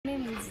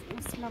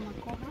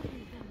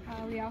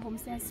We are home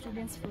science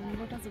students from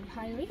Waters of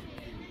Highway.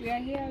 We are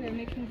here, we are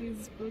making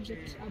this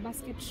project a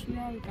basket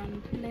where we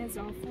can place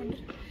our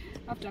food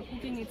after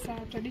cooking. It's a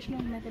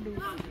traditional method of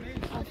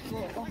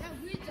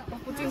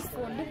putting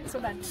food so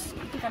that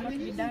it cannot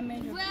be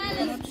damaged or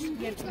cannot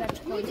get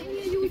that cold.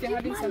 If you're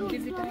having some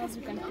visitors,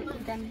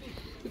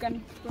 you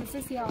can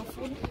process your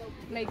food.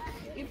 Like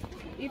if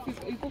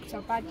you cook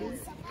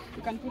chapatis,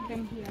 you can put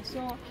them here.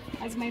 So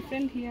as my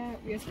friend here,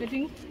 we are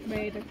starting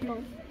by the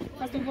cloth.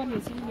 First of all,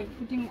 we're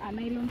putting a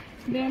nylon,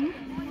 then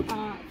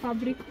a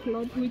fabric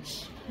cloth,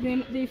 which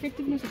then the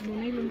effectiveness of the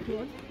nylon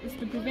cloth is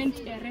to prevent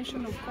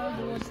aeration of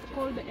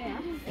cold air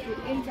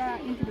to enter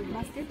into the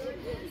basket,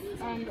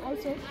 and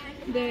also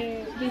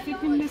the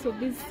effectiveness of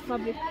this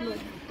fabric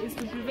cloth is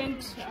to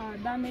prevent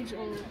damage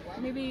or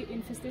maybe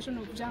infestation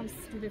of germs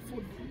to the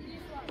food.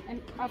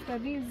 And after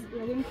this, we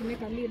are going to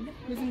make a lid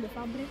using the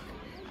fabric,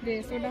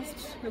 the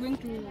sawdust. We are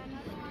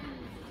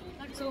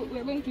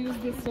going to use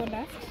this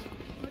sawdust.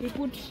 We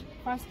put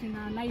first in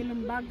a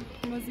nylon bag,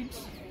 close it,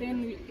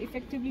 then we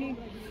effectively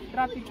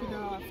wrap it with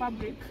the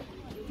fabric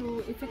to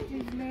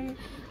effectively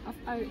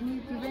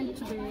prevent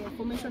the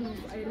formation of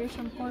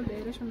aeration, cold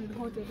aeration with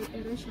hot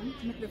aeration,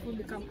 to make the food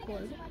become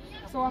cold.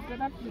 So after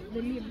that,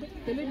 the lid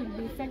will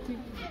be effective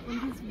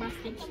in this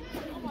basket.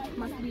 It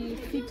must be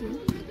fitting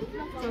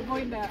to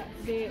avoid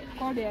the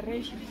cold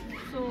aeration.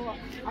 So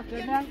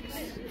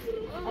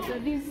after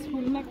this,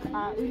 we'll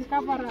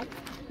cover up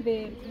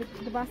the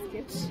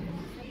basket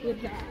with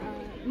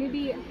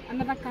maybe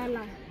another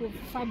color of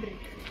fabric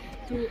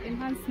to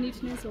enhance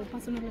neatness or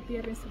personal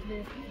appearance of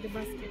the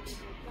basket.